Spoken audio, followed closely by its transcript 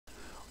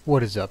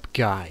What is up,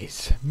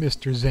 guys?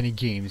 Mr. Zenny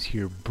Games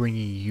here,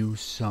 bringing you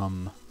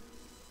some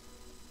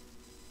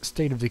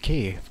State of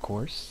Decay, of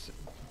course.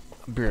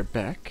 I'll be right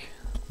back.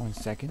 1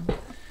 second.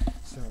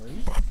 Sorry.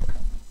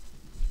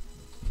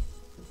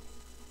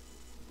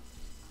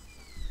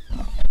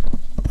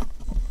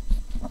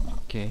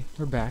 Okay,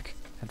 we're back.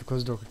 Had to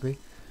close the door quickly.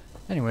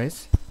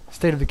 Anyways,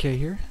 State of Decay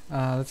here.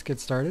 Let's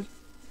get started.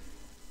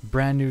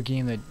 Brand new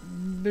game that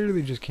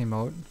literally just came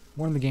out.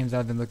 One of the games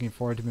I've been looking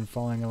forward to, been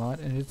following a lot,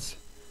 and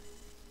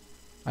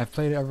I've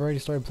already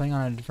started playing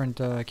on a different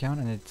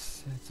account, and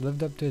it's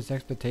lived up to its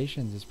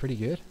expectations. It's pretty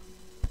good.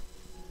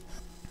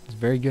 It's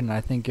very good, and I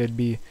think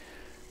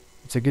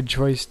it's a good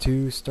choice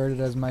to start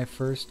it as my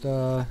first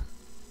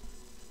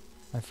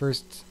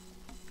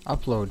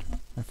upload,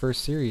 my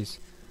first series.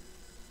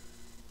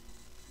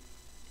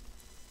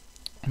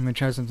 I'm gonna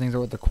try some things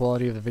out with the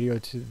quality of the video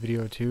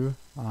too,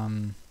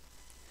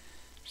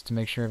 just to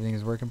make sure everything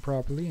is working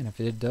properly. And if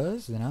it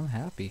does, then I'm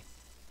happy.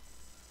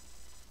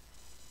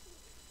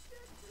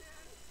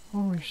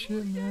 Holy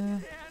shit,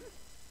 man!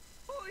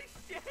 Holy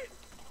shit!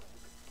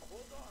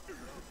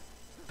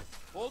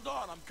 Hold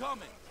on, I'm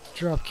coming.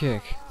 Drop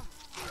kick.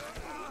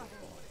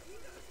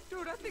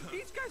 Dude, I think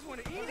these guys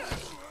want to eat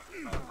us.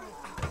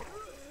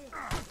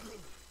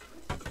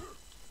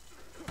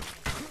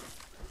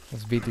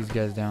 Let's beat these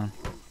guys down.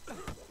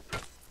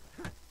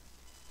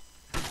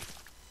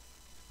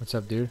 What's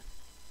up, dude?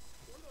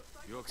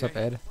 You okay? What's up,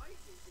 Ed?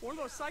 One of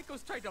those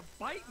psychos tried to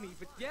bite me,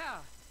 but yeah,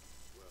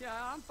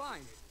 I'm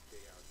fine.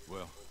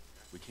 Well,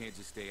 we can't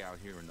just stay out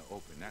here in the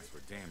open, that's for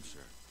damn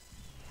sure.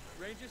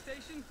 Ranger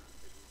station?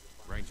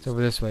 It's over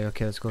this way.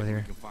 Okay, let's go here.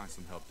 We can find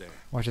some help there.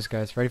 Watch this,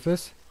 guys. Ready for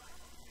this?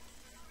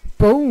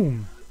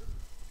 Boom!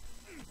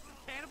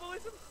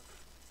 Cannibalism?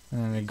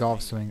 And then the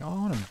golf swing.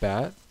 Oh, and a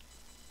bat.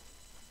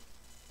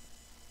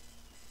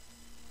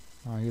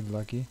 Oh, you're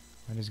lucky.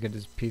 I just get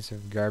this piece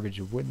of garbage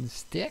wooden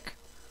stick.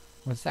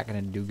 What's that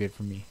gonna do good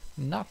for me?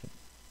 Nothing.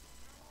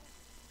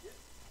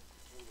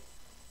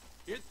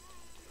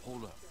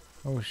 Hold up.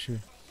 Oh shoot!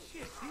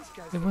 Shit, these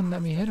guys They wouldn't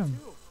let me hit him.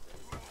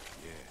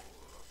 Yeah.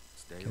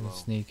 Stay Okay, low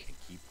sneak. and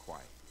keep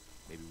quiet.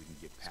 Maybe we can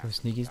get past Let's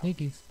go sneaky, without sneaky.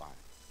 being spotted.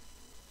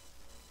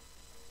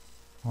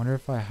 I wonder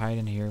if I hide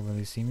in here, will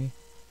they see me?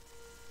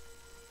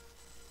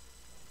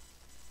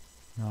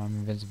 No, I'm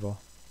invincible.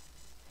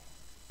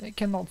 They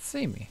cannot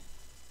see me.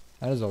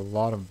 That is a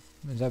lot of...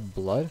 Is that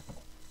blood?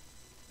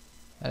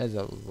 That is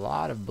a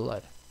lot of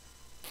blood.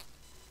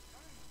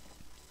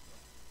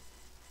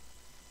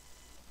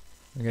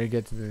 We gotta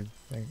get to the...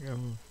 Like,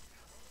 oh.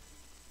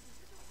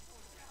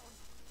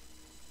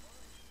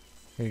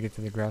 Gotta get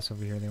to the grass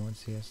over here, they won't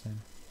see us then.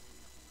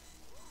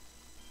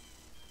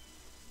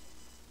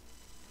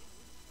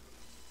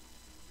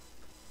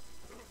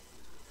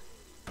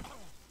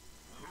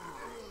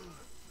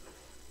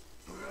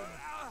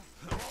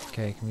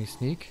 Okay, can we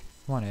sneak?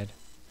 Come on, Ed.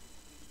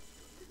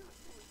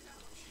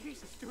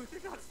 Jesus, dude,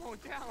 they're not slowing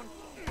down.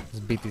 Let's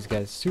beat these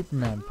guys.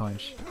 Superman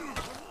punch.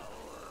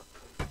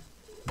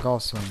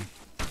 Golf swing.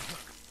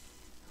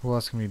 Who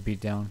else can we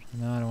beat down?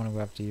 No, I don't want to go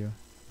after you.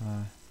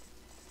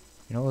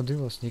 You know what we'll do?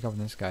 We'll sneak up on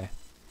this guy.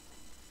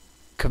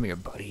 Come here,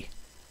 buddy.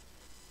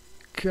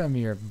 Come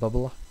here,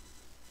 bubble.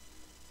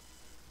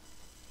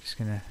 Just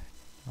gonna...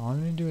 All I'm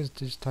gonna do is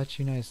just touch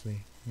you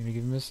nicely. I'm gonna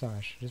give him a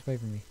massage. Just wait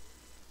for me.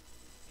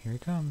 Here he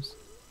comes.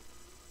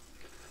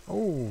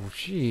 Oh,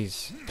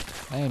 jeez.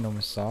 That ain't no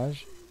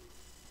massage.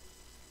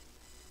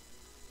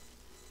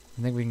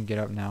 I think we can get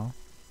up now.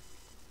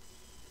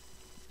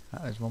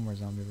 There's one more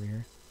zombie over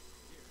here.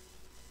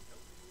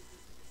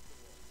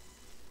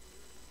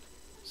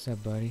 What's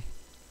up, buddy?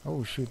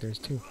 Oh, shoot, there's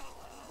two.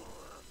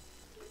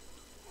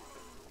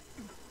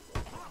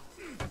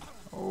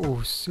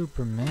 Oh,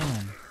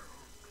 Superman.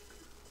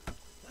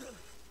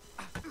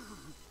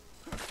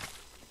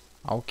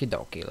 Okie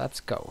dokie, let's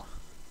go.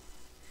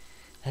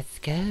 Let's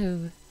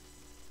go.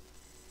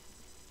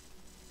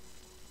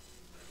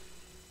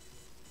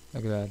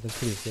 Look at that, that's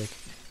pretty sick.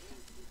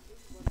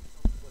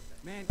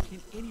 Man,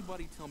 can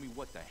anybody tell me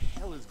what the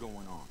hell is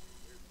going on?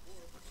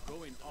 What's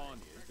going on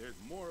is there's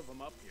more of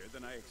them up here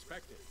than I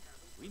expected.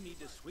 We need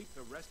to sweep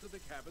the rest of the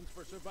cabins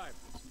for survivors.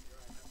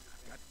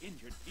 I've got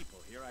injured people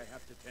here I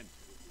have to tend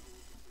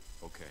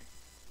to. Okay,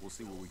 we'll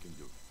see what we can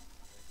do.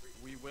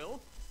 We will?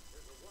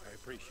 I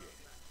appreciate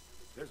it.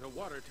 There's a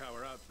water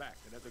tower out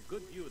back that has a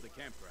good view of the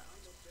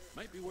campgrounds.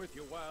 Might be worth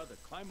your while to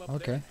climb up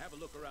there and have a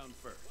look around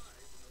first.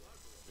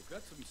 We've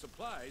got some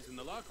supplies in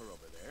the locker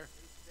over there.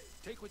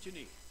 Take what you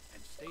need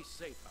and stay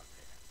safe out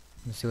there.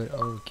 Let's see what...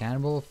 Oh,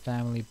 cannibal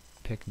family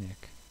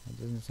picnic.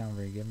 That doesn't sound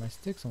very good. My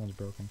stick's almost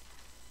broken.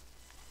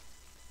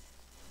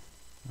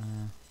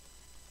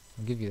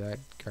 I'll give you that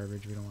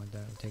garbage. We don't want that.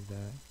 I'll take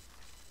that.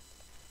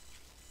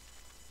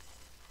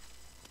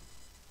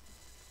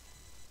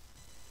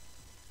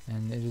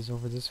 And it is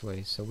over this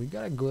way, so we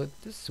gotta go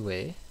this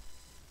way.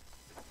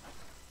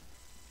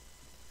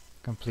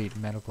 Complete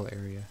medical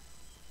area.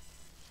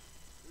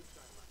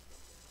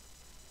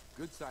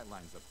 Good sight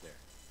lines up there.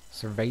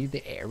 Survey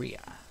the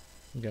area.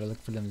 We gotta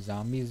look for them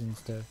zombies and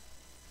stuff.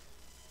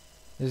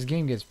 This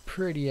game gets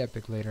pretty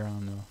epic later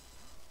on,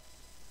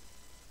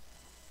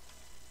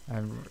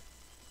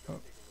 though.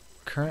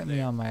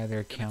 Currently on my other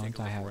account,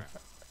 I have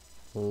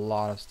a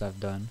lot of stuff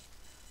done.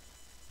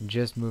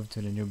 Just moved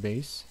to the new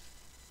base.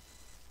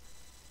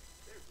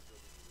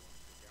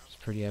 It's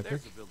pretty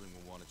epic.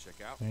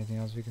 Anything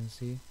else we can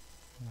see?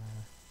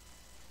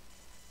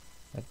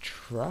 A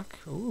truck?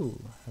 Ooh,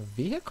 a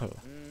vehicle.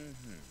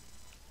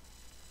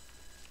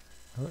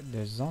 Oh,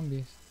 there's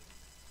zombies.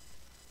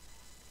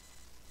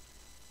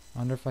 I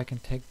wonder if I can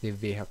take the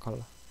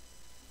vehicle.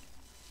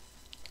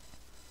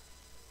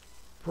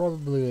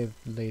 Probably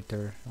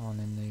later on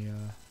in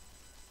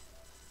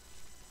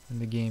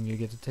the game you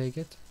get to take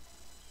it.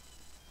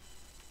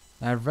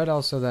 I've read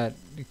also that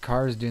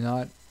cars do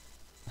not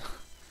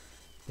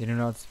they do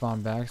not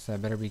spawn back, so I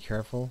better be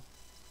careful.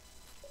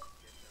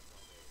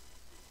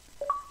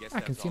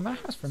 I can see my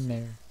house from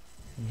there.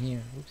 From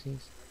here. Oopsies. You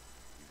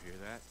hear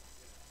that?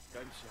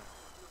 Gunshot.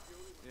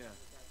 Yeah.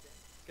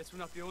 Guess we're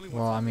not the only ones.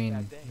 Well, I having a mean,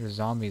 bad day. there's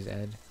zombies,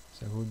 Ed.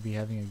 So who would be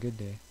having a good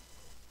day?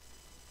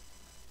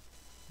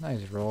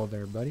 Nice roll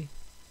there, buddy.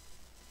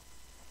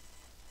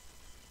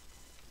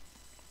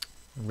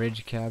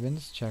 Ridge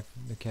cabins. Check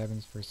the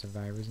cabins for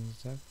survivors and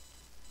stuff.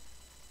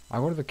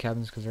 I'll go to the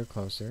cabins because they're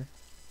closer.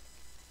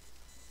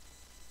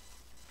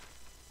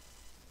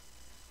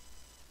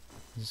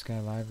 Is this guy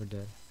alive or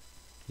dead?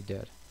 He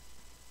dead.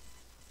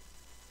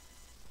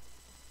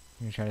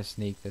 I'm gonna try to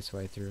sneak this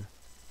way through.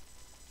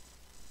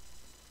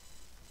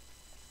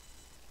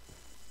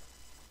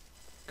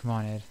 Come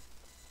on, Ed.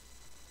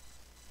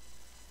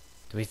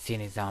 Do we see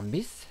any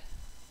zombies?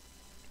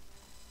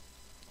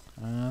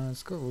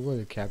 Let's go. We'll go to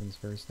the cabins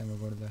first. Then we'll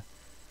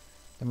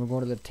go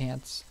to the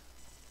tents.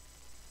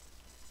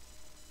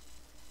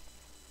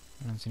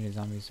 I don't see any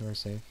zombies, so we're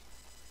safe.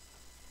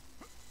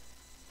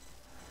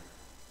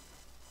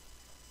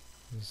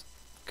 There's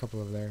a couple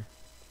over there.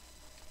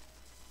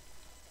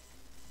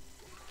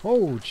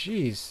 Oh,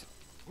 jeez!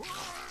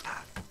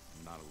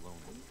 I'm not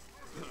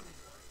alone.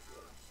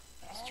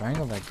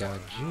 Strangle that guy.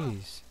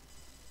 Jeez.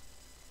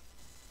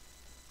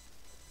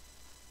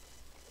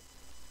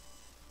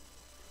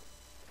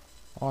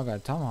 Oh, I got a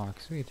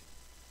tomahawk. Sweet.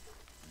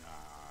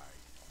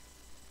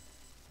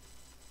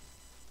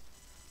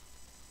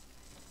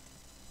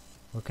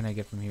 What can I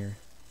get from here?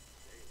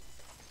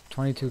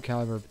 22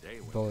 caliber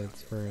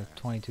bullets for a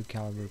 22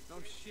 caliber No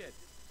shit.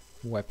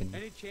 weapon.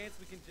 Any chance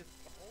we can just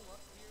hole up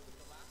here with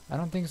the last I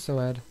don't think so,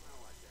 Ed.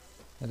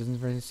 That doesn't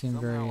really seem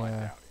very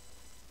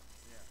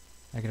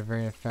like a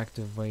very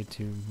effective way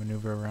to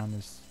maneuver around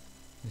this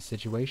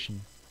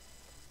situation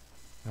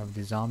of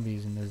the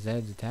zombies and the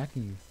Zeds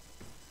attacking you.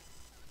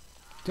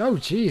 Oh,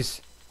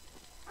 jeez!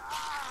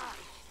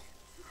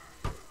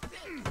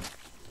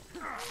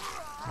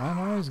 I'm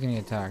always getting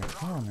attacked.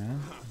 Come on, man.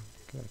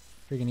 Gotta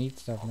freaking eat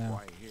stuff now.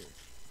 Quiet here.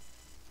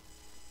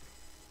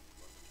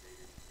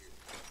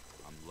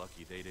 I'm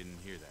lucky they didn't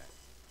hear that.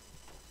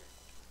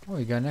 Oh,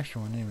 we got an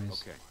extra one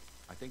anyways. Okay,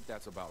 I think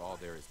that's about all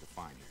there is to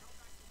find here.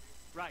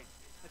 Right.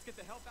 Let's get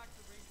the hell back to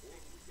the range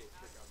station.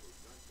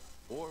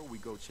 Or we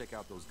go check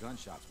out those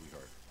gunshots we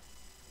heard.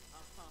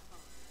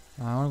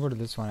 I want to go to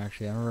this one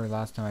actually. I remember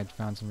last time I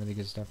found some really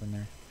good stuff in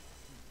there.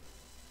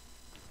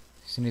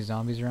 See any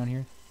zombies around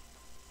here?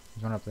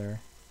 There's one up there.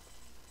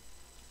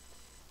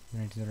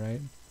 Right to the right.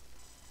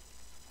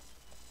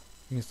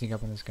 You can sneak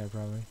up on this guy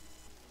probably.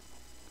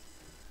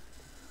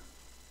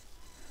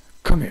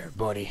 Come here,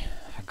 buddy.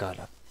 I got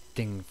a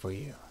thing for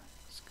you.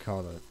 It's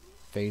called a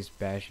face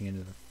bashing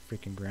into the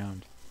freaking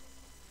ground.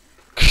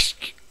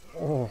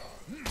 Oh.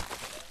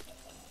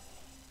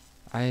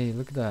 Hey,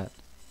 look at that.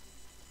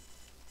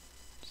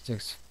 Just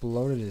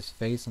exploded his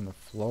face on the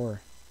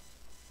floor.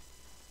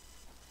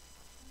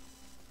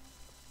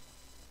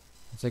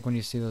 It's like when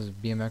you see those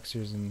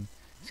BMXers and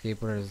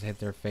skateboarders hit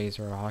their face,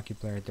 or a hockey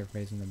player hit their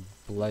face, and the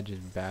blood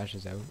just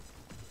bashes out.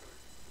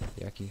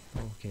 Yucky.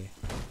 Okay.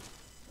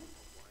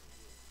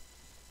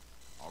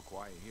 All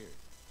quiet here.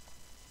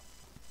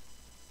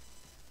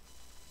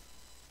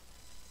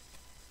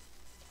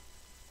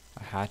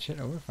 A hatchet?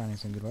 Oh, we're finding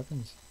some good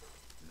weapons.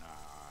 Nice.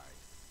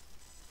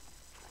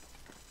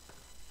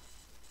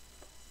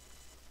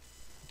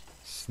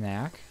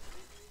 Snack?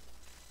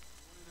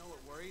 You know what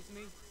worries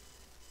me?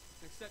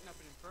 They're setting up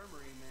an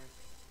infirmary in there.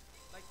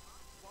 Like,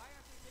 why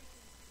aren't they taking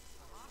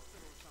a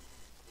hospital or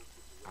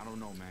something? I don't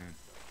know, man.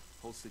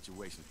 Whole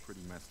situation's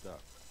pretty messed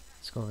up.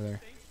 Let's go over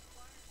there.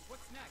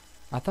 What's next?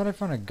 I thought I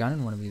found a gun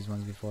in one of these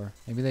ones before.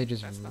 Maybe they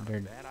just That's not a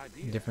they're bad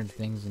idea. different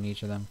things in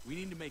each of them. We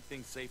need to make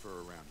things safer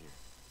around here.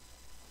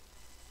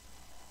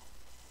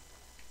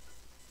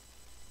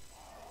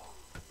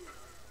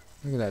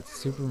 Look at that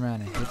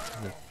Superman hit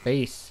to the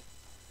face.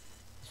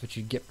 That's what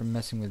you get for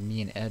messing with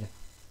me and Ed.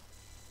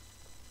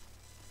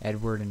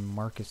 Edward and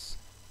Marcus.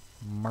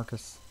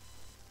 Marcus.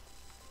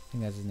 I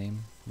think that's his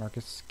name.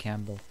 Marcus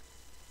Campbell.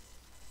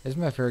 This is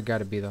my favorite guy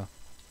to be though.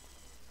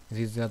 Cause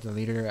he's got the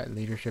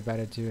leadership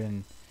attitude,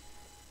 and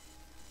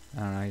I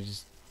don't know, he's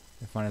just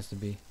the funnest to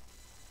be.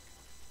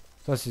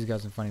 Plus he's got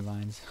some funny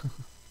lines.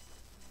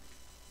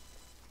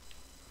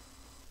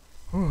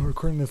 Oh,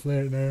 recording this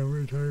late at night. I'm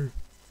really tired.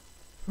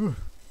 Whew.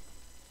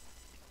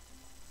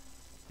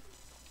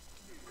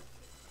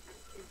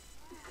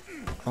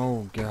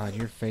 Oh god,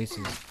 your face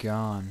is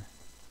gone.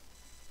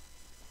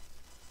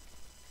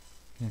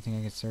 Anything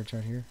I can search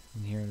out here?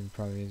 In here, there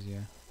probably is,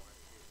 yeah.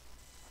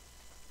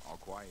 All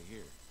quiet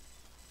here.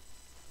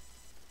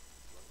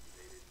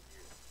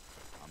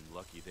 I'm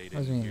lucky they That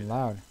was didn't hear being that.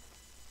 loud.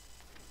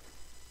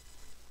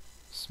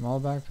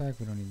 Small backpack?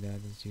 We don't need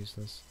that. That's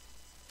useless.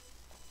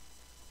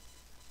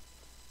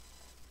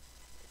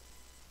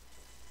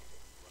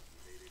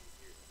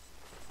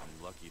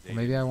 I'm lucky they Well,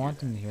 maybe I didn't hear want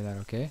them that. to hear that,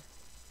 okay?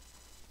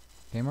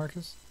 Okay,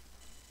 Marcus?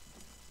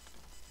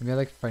 Maybe I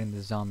like fighting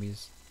the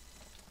zombies.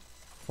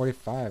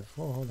 45.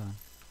 Whoa, hold on.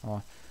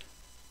 Oh.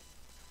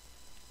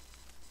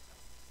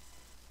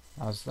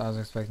 I was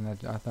expecting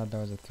that. I thought that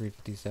was a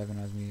 357.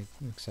 I was me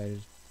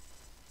excited.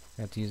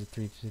 Got to use a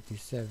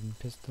 357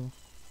 pistol.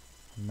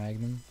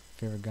 Magnum.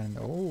 Favorite gun.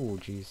 Oh,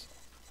 jeez.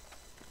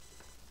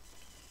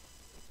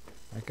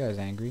 That guy's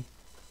angry.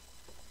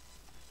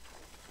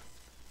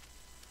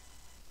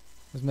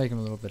 Let's make him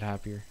a little bit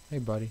happier. Hey,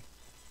 buddy.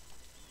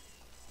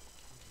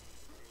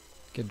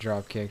 Get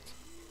drop kicked.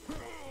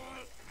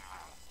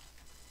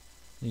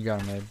 You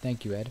got him, Ed.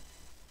 Thank you, Ed.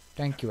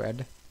 Thank you,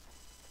 Ed.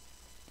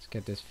 Let's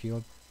get this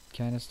fuel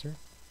canister.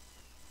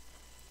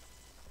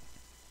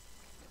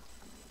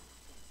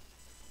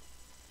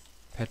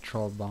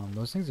 Petrol bomb.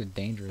 Those things are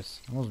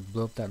dangerous. Almost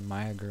blew up that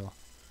Maya girl.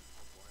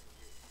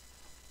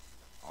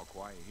 All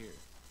quiet here.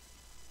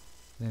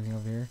 Anything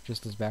over here?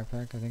 Just his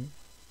backpack, I think.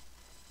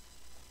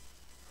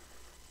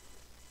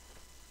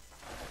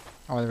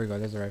 Oh, there we go.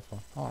 There's a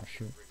rifle. Oh,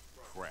 shoot.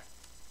 Crap.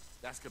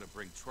 That's gonna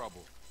bring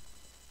trouble.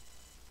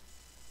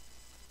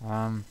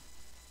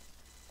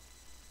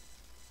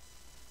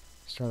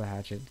 Let's try the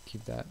hatchet.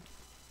 Keep that.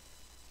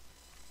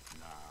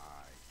 Nice.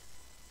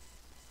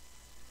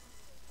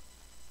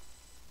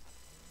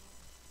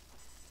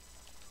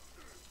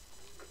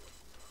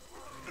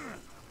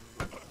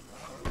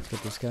 Let's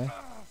get this guy.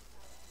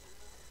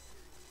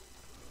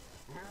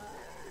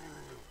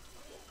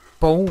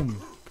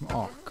 Boom!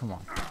 Oh, come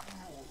on.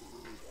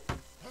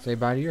 Say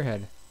bye to your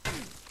head.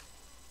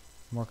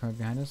 More coming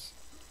behind us.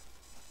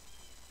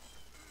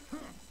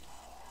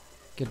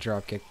 Get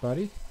drop kicked,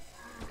 buddy.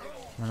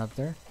 Run up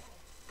there.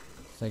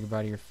 Say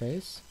goodbye to your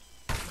face.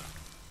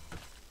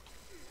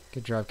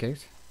 Get drop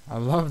kicked. I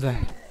love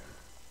that.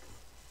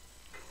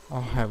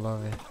 Oh, I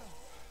love it.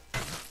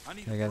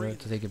 I gotta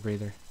take a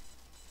breather.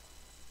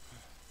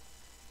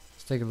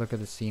 Let's take a look at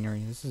the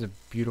scenery. This is a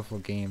beautiful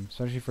game,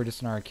 especially for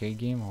just an arcade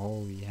game.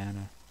 Holy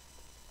Hannah.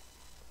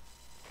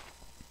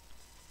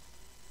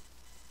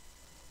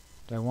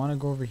 Do I want to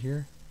go over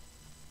here?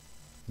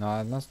 No,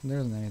 unless there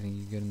isn't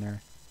anything good in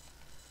there.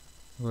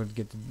 We'll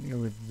get the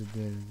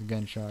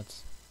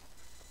gunshots.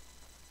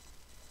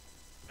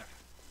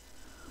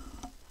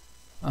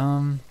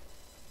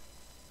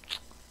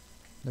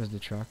 There's the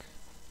truck.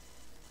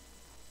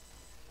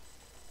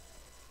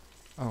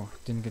 Oh,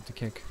 didn't get the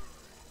kick.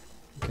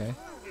 Okay.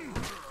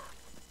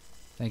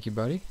 Thank you,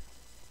 buddy.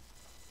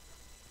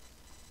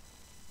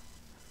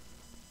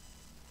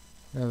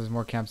 There's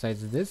more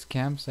campsites. This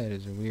campsite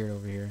is weird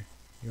over here.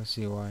 You'll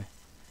see why.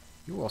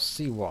 You will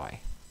see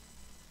why.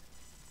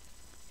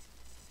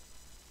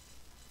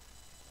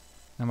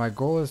 Now my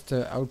goal is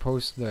to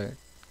outpost the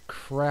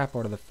crap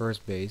out of the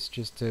first base,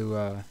 just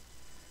to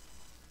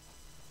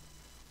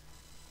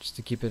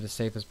keep it as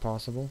safe as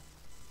possible.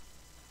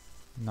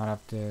 Not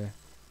have to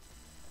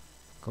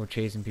go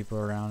chasing people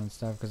around and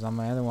stuff. Because on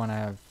my other one,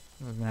 I've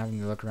been having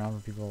to look around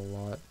for people a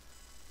lot.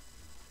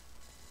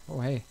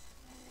 Oh hey,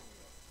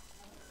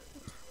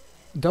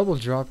 double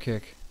drop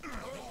kick.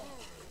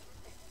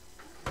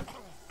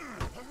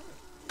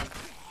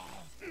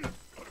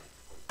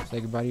 Say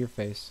goodbye to your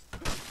face.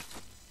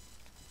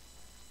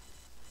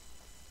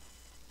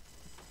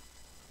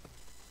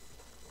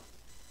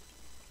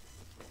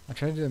 I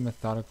try to do it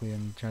methodically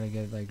and try to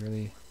get like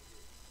really.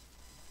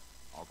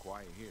 All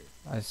quiet here.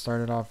 I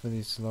started off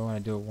really slow and I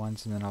do it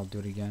once and then I'll do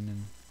it again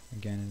and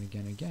again and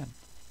again and again.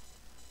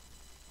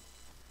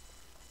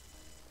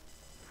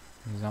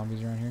 Any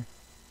zombies around here?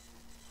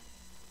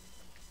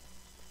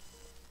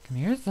 Come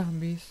here,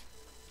 zombies.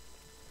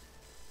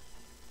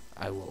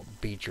 I will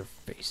beat your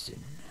face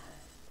in.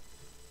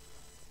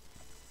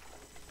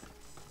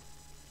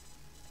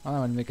 Oh, I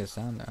want to make a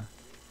sound though.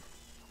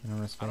 I don't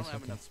have space. I don't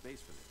have Okay. enough space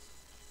for this.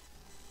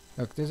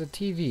 Look, there's a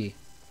TV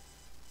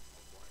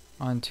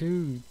on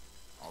two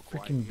All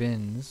quiet freaking here.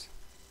 bins.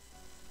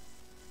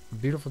 A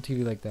beautiful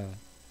TV like that.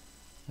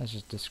 That's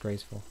just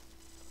disgraceful.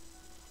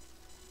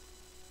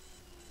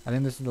 I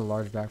think this is the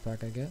large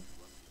backpack I get.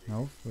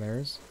 No,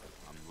 flares.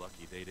 I'm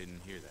lucky they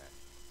didn't hear that.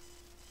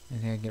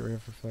 Anything I can get rid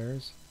of for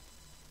flares?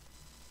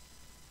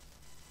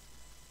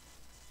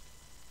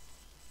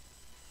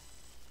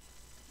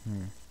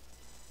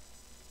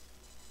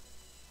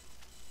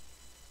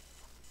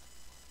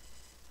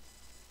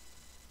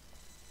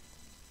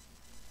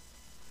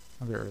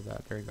 I'll get rid of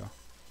that. There you go.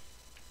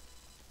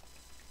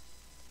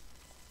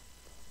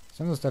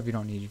 Some of the stuff you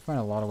don't need. You find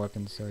a lot of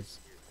weapons, so it's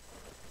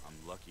I'm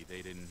Lucky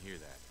they didn't hear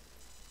that.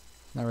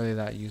 Not really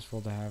that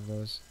useful to have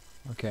those.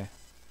 Okay.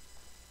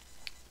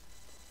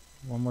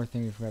 One more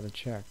thing we forgot to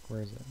check.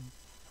 Where is it?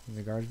 In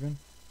the garbage bin?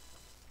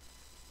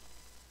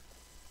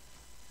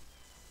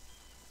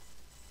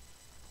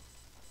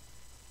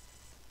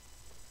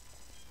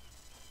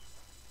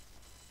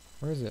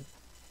 Where is it?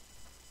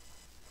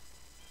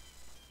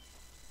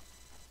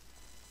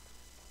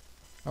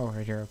 Oh,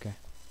 right here, okay.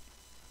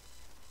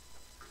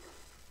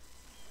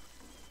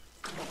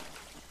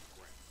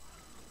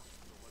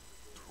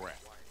 Crap.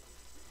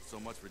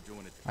 So much for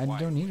doing it I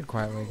don't need it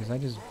quietly because I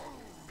just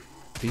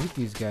beat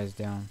these guys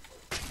down.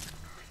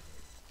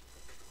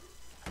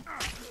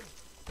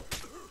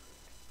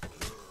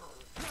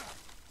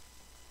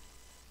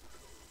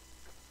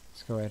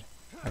 Let's go ahead.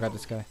 I got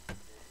this guy.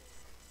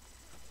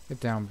 Get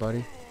down,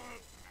 buddy.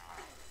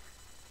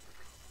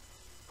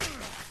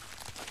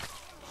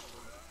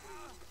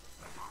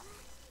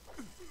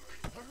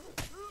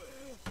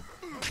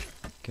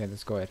 Okay,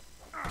 let's go ahead.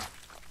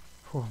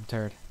 Whew, I'm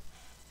tired.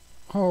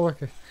 Oh, look.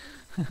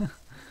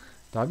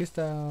 Doggy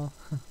style.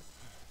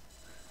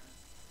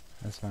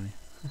 That's funny.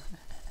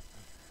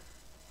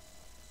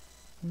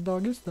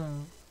 Doggy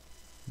style.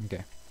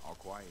 Okay. All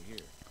quiet here.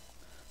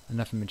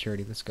 Enough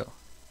immaturity. Let's go.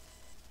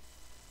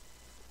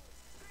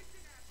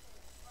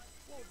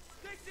 Whoa,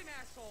 Dixon,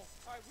 asshole!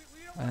 Alright,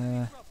 we don't want to be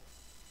in trouble.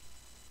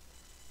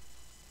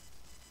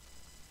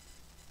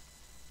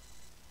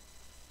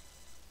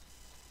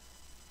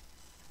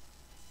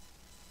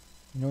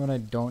 You know what I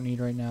don't need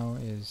right now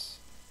is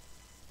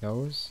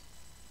those.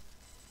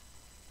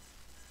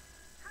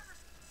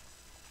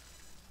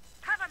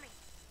 Cover me.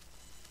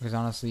 Because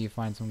honestly, you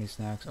find so many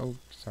snacks. Oh,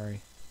 sorry.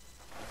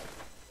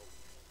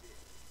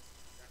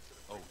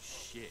 Oh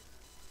shit.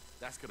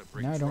 That's gonna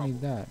bring Now I trouble. don't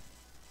need that.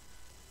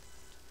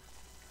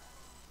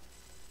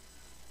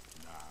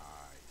 Nice.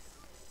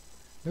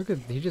 Look at,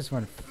 he just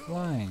went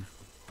flying.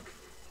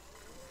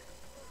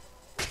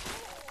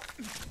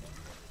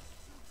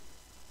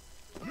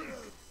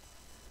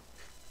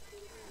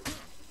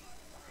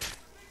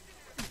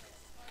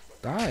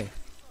 Die.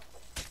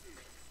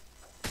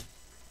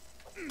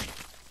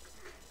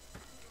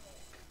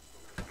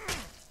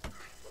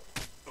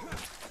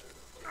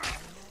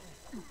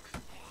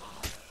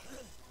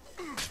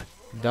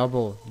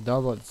 Double at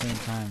the same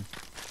time.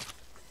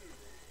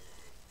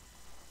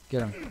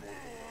 Get him.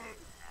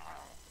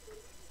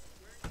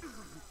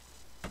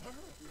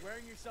 You're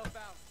wearing yourself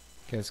out.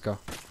 Okay, let's go.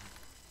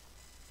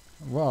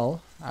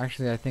 Well,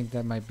 actually, I think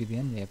that might be the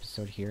end of the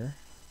episode here.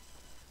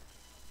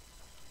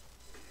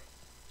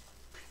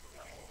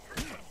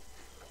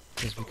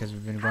 Just because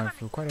we've been going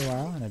for quite a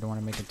while, and I don't want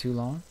to make it too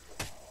long.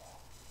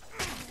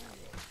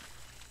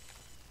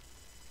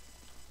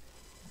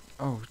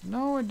 Oh,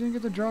 no, I didn't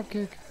get the drop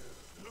kick.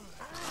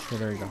 Okay,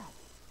 there you go.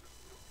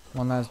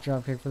 One last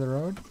drop kick for the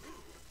road.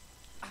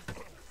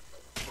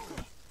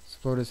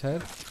 Explode his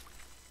head.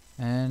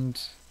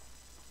 And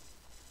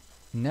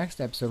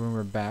next episode when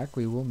we're back,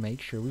 we will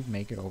make sure we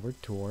make it over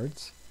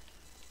towards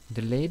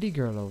the lady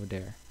girl over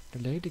there. The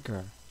lady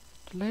girl.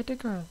 The lady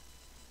girl.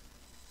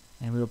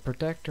 And we'll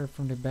protect her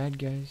from the bad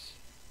guys.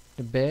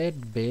 The bad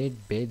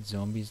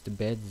zombies. The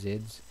bad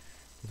Zids.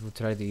 That will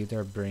try to eat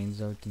our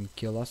brains out and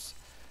kill us.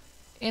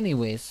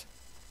 Anyways.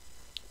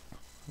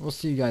 We'll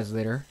see you guys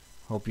later.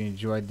 Hope you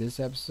enjoyed this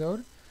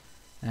episode.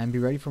 And be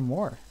ready for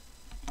more.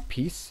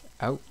 Peace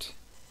out.